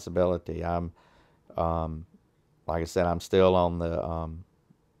responsibility. I'm, like I said, I'm still on the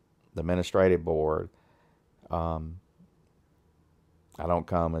administrative board. I don't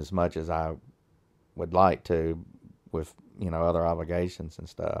come as much as I would like to with, other obligations and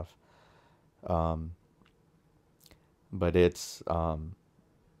stuff. But it's, after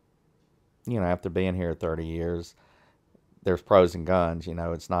being here 30 years, there's pros and cons.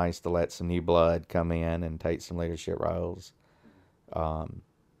 It's nice to let some new blood come in and take some leadership roles.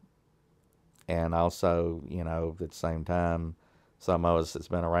 And also, at the same time, some of us that's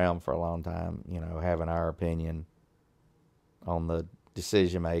been around for a long time, having our opinion on the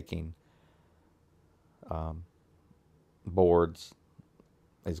decision-making boards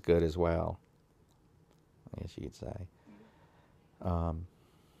is good as well, I guess you could say. I'm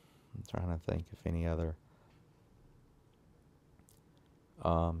trying to think if any other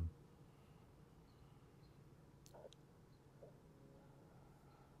I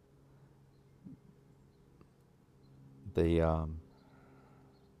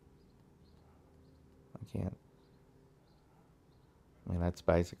can't. I mean, that's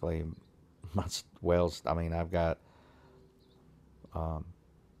basically my Wells. I mean, I've got, I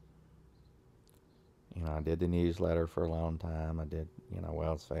did the newsletter for a long time. I did,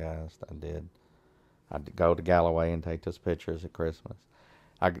 Wells Fest. I'd go to Galloway and take those pictures at Christmas.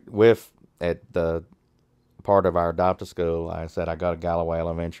 At the part of our adopted school, like I said, I go to Galloway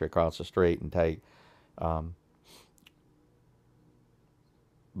Elementary across the street and take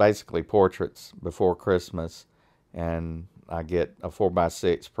basically portraits before Christmas, and I get a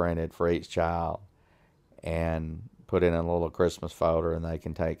 4x6 printed for each child and put it in a little Christmas folder, and they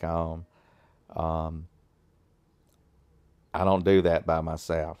can take home. I don't do that by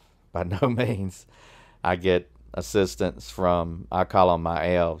myself, by no means. I get assistance from, I call them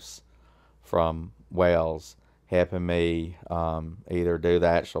my elves, from Wells, helping me either do the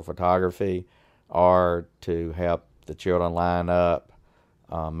actual photography or to help the children line up,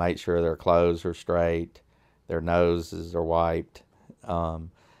 make sure their clothes are straight, their noses are wiped,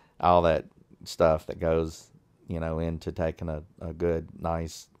 all that stuff that goes, into taking a good,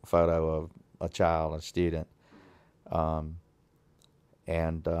 nice photo of a child, a student.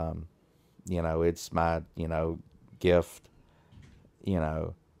 It's my, gift,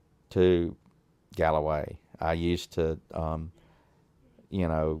 to Galloway. I used to,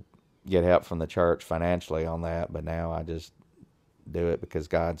 get help from the church financially on that, but now I just do it because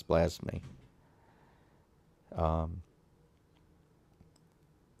God's blessed me.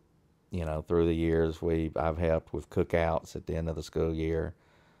 Through the years, I've helped with cookouts at the end of the school year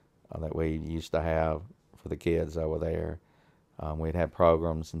that we used to have for the kids over there. We'd have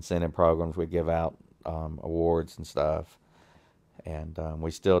programs, incentive programs. We'd give out awards and stuff. And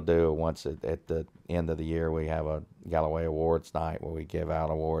we still do. Once at the end of the year, we have a Galloway Awards night where we give out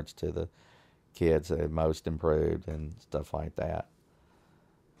awards to the kids that have most improved and stuff like that.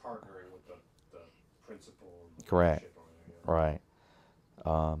 Partnering with the principal. And correct. Right.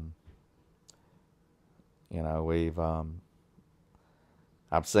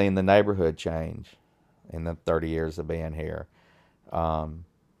 I've seen the neighborhood change in the 30 years of being here.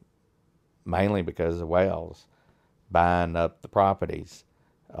 Mainly because of Wells buying up the properties.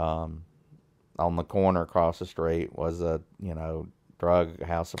 On the corner across the street was a, drug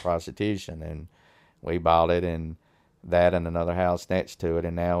house of prostitution, and we bought it, and that and another house next to it,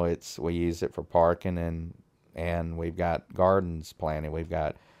 and now we use it for parking, and we've got gardens planted. We've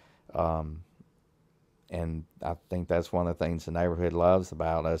got, and I think that's one of the things the neighborhood loves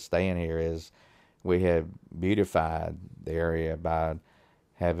about us staying here is we have beautified the area by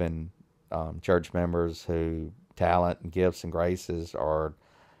having church members who talent and gifts and graces are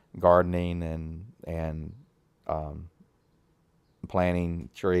gardening and planting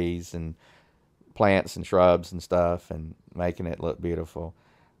trees and plants and shrubs and stuff and making it look beautiful.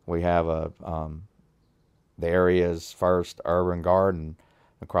 We have the area's first urban garden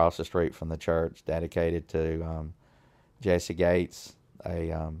across the street from the church, dedicated to Jesse Gates,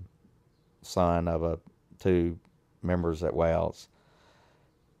 a son of two members at Wells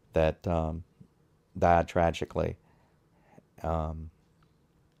that died tragically.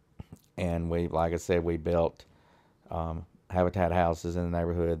 And we, like I said, we built Habitat houses in the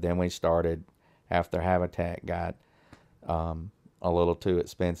neighborhood. Then we started, after Habitat got a little too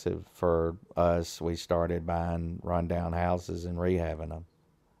expensive for us, we started buying rundown houses and rehabbing them.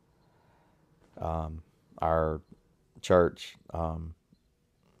 Our church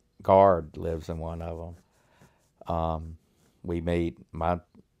guard lives in one of them. We meet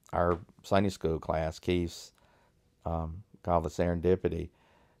our Sunday school class, Keith's, called the Serendipity,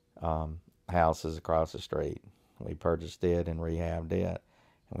 houses across the street. We purchased it and rehabbed it,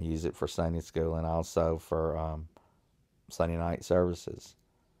 and we use it for Sunday school and also for Sunday night services.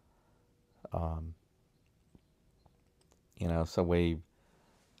 So we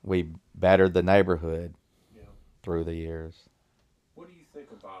bettered the neighborhood through the years. What do you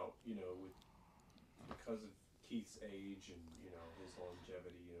think about, because of Keith's age and, his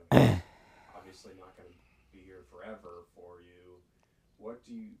longevity, obviously not going to be here forever for you.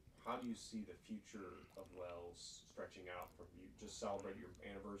 How do you see the future of Wells stretching out from you? Just celebrate your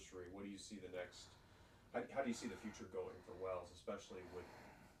anniversary. What do you see how do you see the future going for Wells, especially with,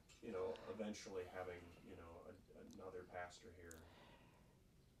 eventually having, another pastor here?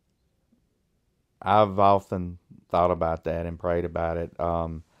 I've often thought about that and prayed about it.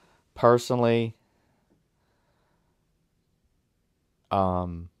 Personally,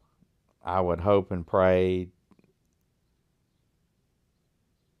 I would hope and pray,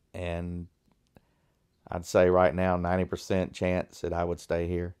 and I'd say right now 90% chance that I would stay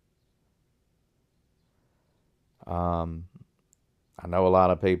here. I know a lot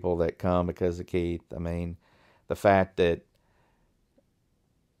of people that come because of Keith. I mean, the fact that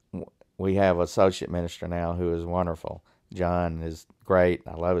we have an associate minister now who is wonderful. John is great.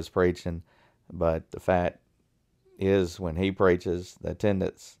 I love his preaching. But the fact is, when he preaches, the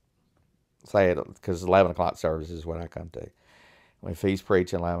attendance, say it, because 11 o'clock service is what I come to. If he's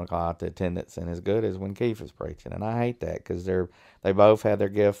preaching 11 o'clock, the attendance ain't as good as when Keith is preaching. And I hate that, because they both have their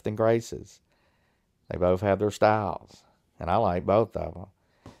gift and graces. They both have their styles. And I like both of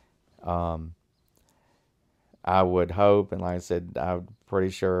them. I would hope, and like I said, I'm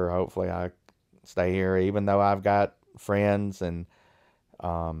pretty sure, hopefully I stay here, even though I've got friends and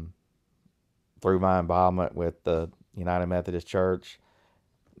through my involvement with the United Methodist Church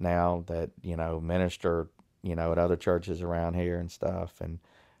now that, minister, at other churches around here and stuff, and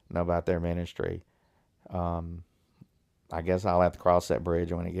know about their ministry. I guess I'll have to cross that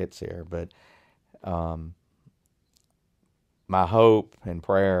bridge when it gets here, but my hope and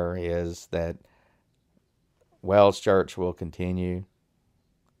prayer is that Wells Church will continue.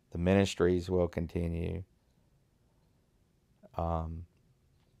 The ministries will continue.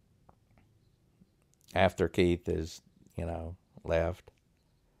 After Keith is, left.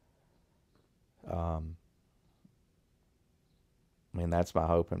 That's my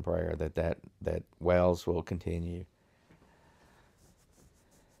hope and prayer, that Wells will continue.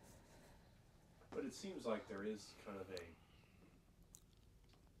 But it seems like there is kind of a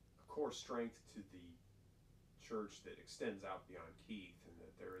core strength to the church that extends out beyond Keith, and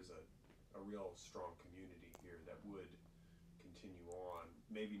that there is a real strong community here that would continue on.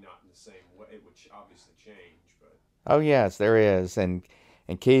 Maybe not in the same way. It would obviously change, but... Oh, yes, there is. And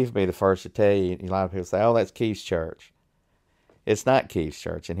Keith would be the first to tell you. A lot of people say, oh, that's Keith's church. It's not Keith's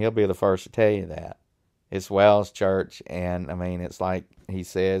church, and he'll be the first to tell you that. It's Wells Church, and, it's like he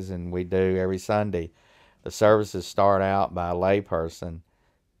says, and we do every Sunday. The services start out by a layperson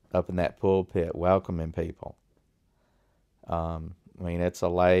up in that pulpit welcoming people. It's a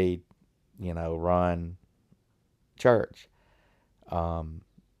lay, run church. And,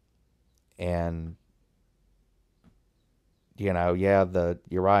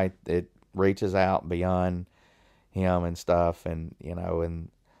 you're right, it reaches out beyond him and stuff, and, and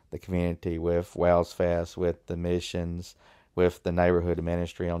the community with Wells Fest, with the missions, with the neighborhood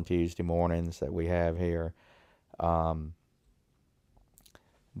ministry on Tuesday mornings that we have here.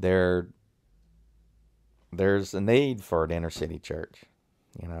 There's a need for an inner city church.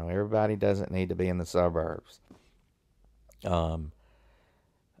 Everybody doesn't need to be in the suburbs. That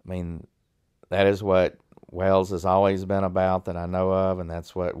is what Wells has always been about, that I know of, and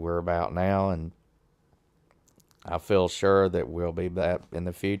that's what we're about now, and I feel sure that we'll be that in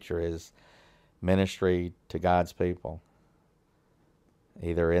the future, is ministry to God's people,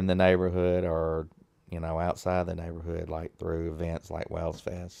 either in the neighborhood or outside the neighborhood, like through events like Wells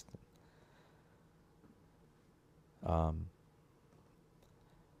Fest. Like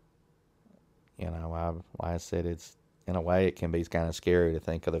I said, it's, in a way, it can be kind of scary to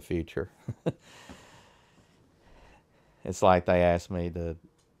think of the future. It's like they asked me to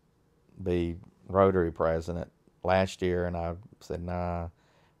be Rotary president last year, and I said, nah.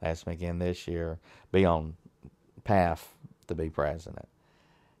 They asked me again this year, be on path to be president.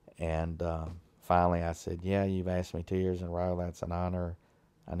 And finally I said, yeah, you've asked me 2 years in a row. That's an honor.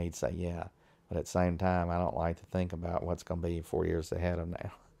 I need to say yeah. But at the same time, I don't like to think about what's going to be 4 years ahead of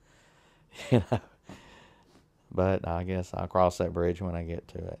now. you know. But I guess I'll cross that bridge when I get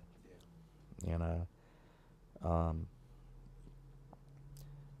to it. You know.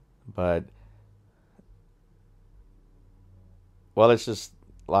 But, well, it's just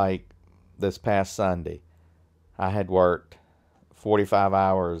like this past Sunday. I had worked 45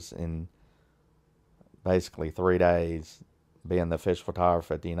 hours in basically 3 days being the official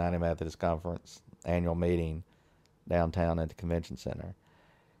photographer at the United Methodist Conference annual meeting downtown at the convention center.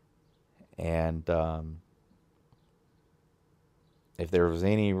 And if there was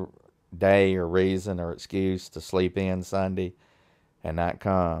any day or reason or excuse to sleep in Sunday and not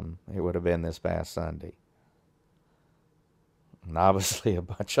come, it would have been this past Sunday. And obviously a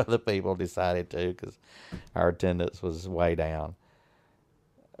bunch of other people decided to, because our attendance was way down.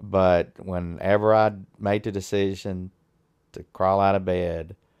 But whenever I made the decision to crawl out of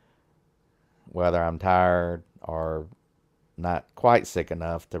bed, whether I'm tired or not quite sick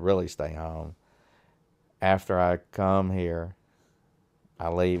enough to really stay home, after I come here, I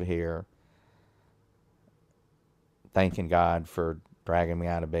leave here thanking God for dragging me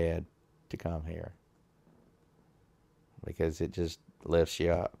out of bed to come here, because it just lifts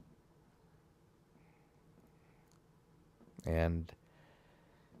you up. And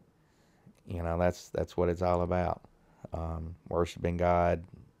that's what it's all about. Worshiping God,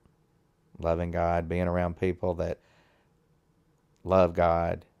 loving God, being around people that love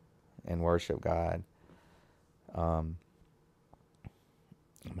God and worship God.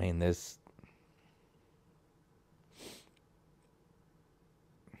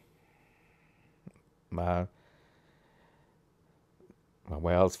 My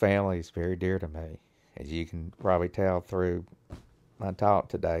Wells family is very dear to me, as you can probably tell through my talk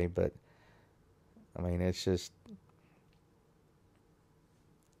today. But it's just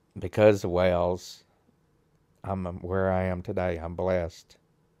because of Wells, I'm where I am today. I'm blessed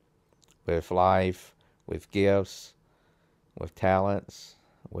with life, with gifts, with talents,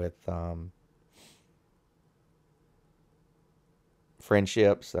 with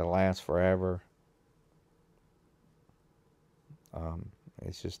friendships that last forever.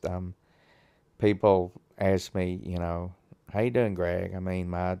 It's just people ask me, how you doing, Greg?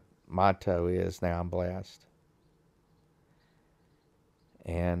 My motto is, now I'm blessed.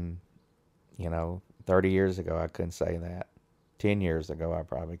 And 30 years ago I couldn't say that. 10 years ago I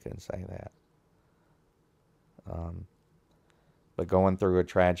probably couldn't say that. But going through a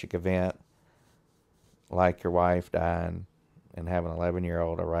tragic event like your wife dying and having an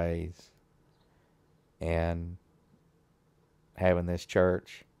 11-year-old to raise, and having this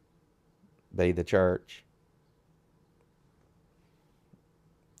church be the church,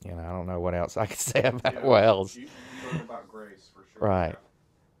 I don't know what else I could say about Wells. You talk about grace, for sure. Right.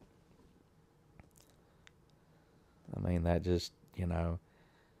 That just, and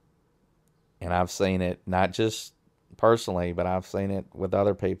I've seen it not just personally, but I've seen it with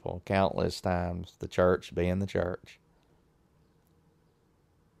other people countless times, the church being the church.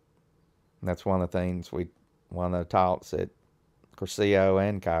 And that's one of the things one of the talks at Curcio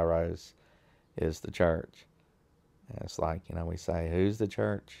and Kairos is the church. And it's like, we say, who's the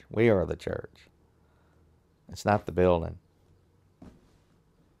church? We are the church. It's not the building.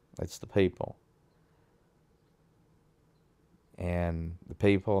 It's the people. And the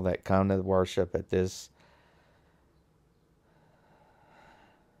people that come to worship at this,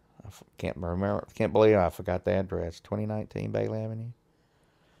 I can't believe I forgot the address, 2019 Bailey Avenue,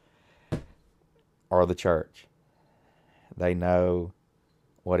 are the church. They know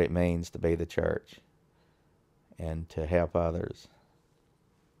what it means to be the church and to help others.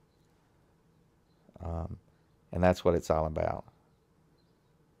 And that's what it's all about.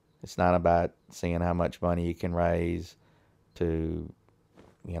 It's not about seeing how much money you can raise to,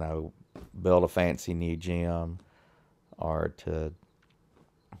 build a fancy new gym or to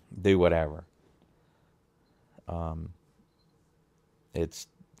do whatever. It's,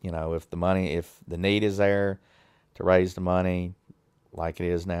 if the need is there to raise the money, like it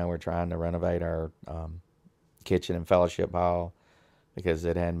is now, we're trying to renovate our kitchen and fellowship hall because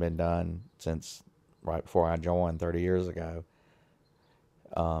it hadn't been done since right before I joined 30 years ago.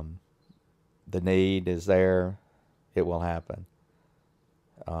 The need is there. It will happen.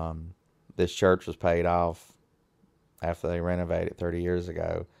 This church was paid off after they renovated 30 years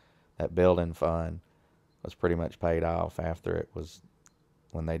ago. That building fund was pretty much paid off after it was,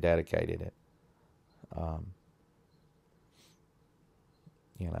 when they dedicated it.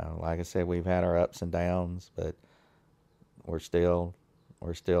 Like I said, we've had our ups and downs, but we're still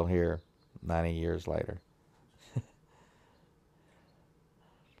here 90 years later.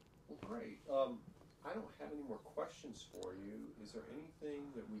 Well, great. I don't have any more questions for you. Is there anything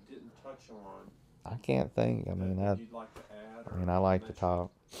that we didn't touch on? I can't think. I mean, that you'd like to add? I like to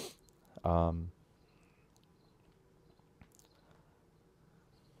talk.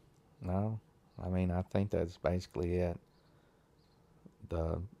 No, I mean, I think that's basically it.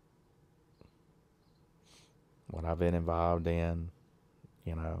 What I've been involved in,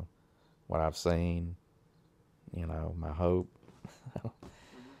 what I've seen, my hope.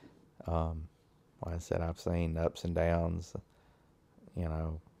 Like I said, I've seen ups and downs.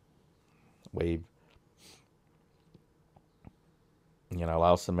 We've,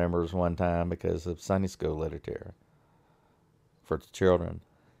 lost some members one time because of Sunday school literature for the children.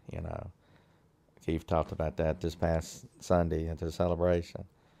 Keith talked about that this past Sunday at the celebration.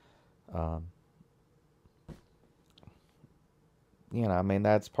 I mean,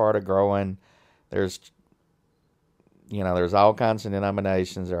 that's part of growing. There's all kinds of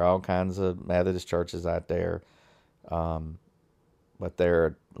denominations. There are all kinds of Methodist churches out there. But there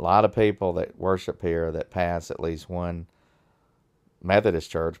are a lot of people that worship here that pass at least one Methodist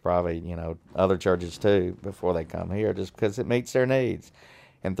church, probably, other churches too, before they come here, just because it meets their needs.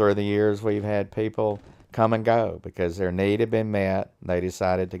 And through the years, we've had people come and go because their need had been met. They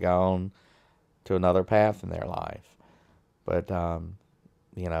decided to go on to another path in their life. But,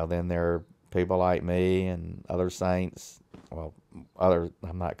 then there are people like me and other saints. Well, I'm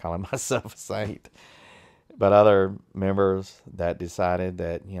not calling myself a saint, but other members that decided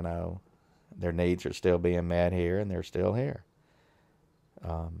that, their needs are still being met here and they're still here.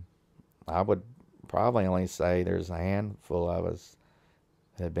 I would probably only say there's a handful of us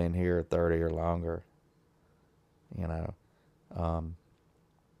that have been here 30 or longer.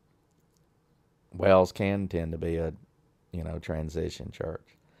 Wells can tend to be a, transition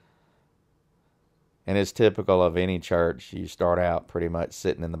church. And it's typical of any church. You start out pretty much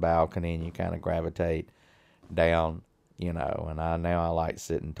sitting in the balcony and you kind of gravitate down, and I like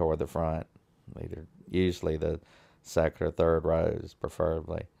sitting toward the front, usually the second or third rows,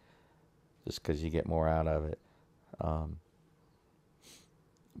 preferably, just because you get more out of it.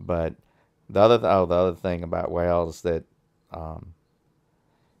 But the other thing about Wells that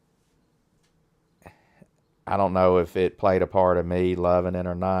I don't know if it played a part of me loving it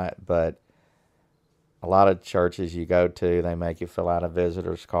or not, but a lot of churches you go to, they make you fill out a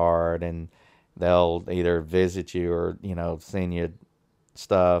visitor's card and they'll either visit you or, send you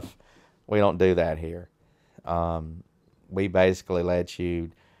stuff. We don't do that here. We basically let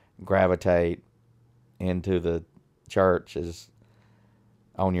you gravitate into the church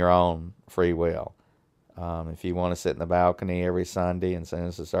on your own free will. If you want to sit in the balcony every Sunday and as soon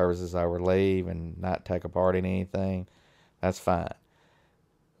as the service is over, leave and not take a part in anything, that's fine.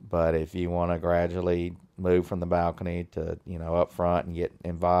 But if you want to gradually move from the balcony to, up front and get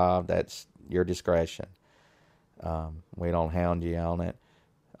involved, that's your discretion. We don't hound you on it.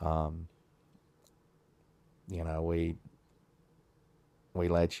 We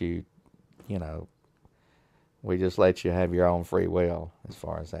let you, we just let you have your own free will as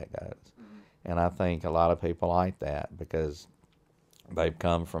far as that goes. And I think a lot of people like that because they've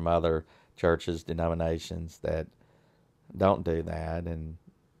come from other churches, denominations that don't do that. And,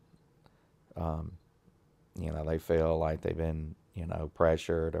 they feel like they've been,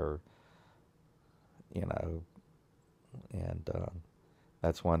 pressured or, and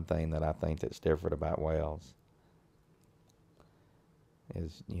that's one thing that I think that's different about Wells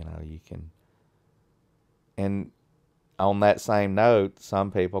is, you can, and on that same note,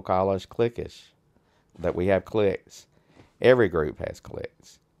 some people call us cliquish, that we have cliques. Every group has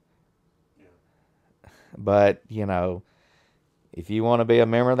cliques. Yeah. But, if you want to be a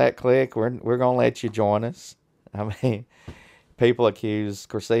member of that clique, we're going to let you join us. I mean, people accuse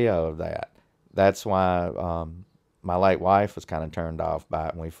Curcio of that. That's why my late wife was kind of turned off by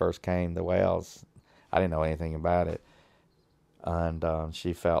it when we first came to Wells. I didn't know anything about it. And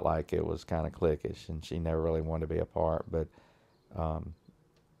she felt like it was kind of cliquish, and she never really wanted to be a part. But,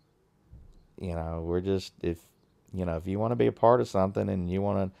 we're just, if you want to be a part of something and you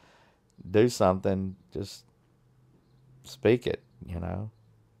want to do something, just speak it,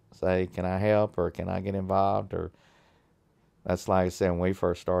 say, can I help or can I get involved? Or that's like I said, when we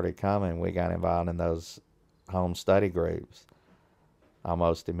first started coming, we got involved in those home study groups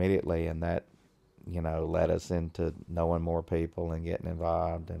almost immediately, and that, led us into knowing more people and getting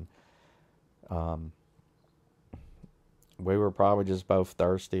involved. And we were probably just both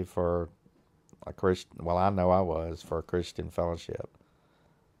thirsty for a Christian. Well, I know I was, for a Christian fellowship.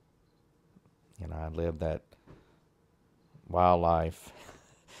 I lived that wild life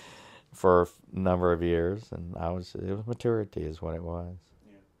for a number of years, and it was maturity is what it was.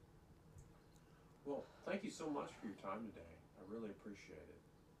 Yeah. Well, thank you so much for your time today. I really appreciate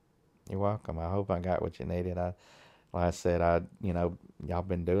it. You're welcome. I hope I got what you needed. Like I said, y'all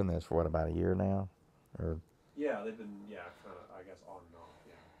been doing this for about a year now, or? Yeah, they've been, kind of, I guess, on and off,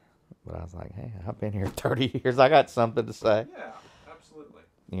 yeah. But I was like, hey, I've been here 30 years. I got something to say. Yeah, absolutely.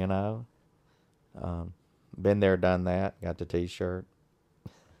 Been there, done that. Got the T-shirt.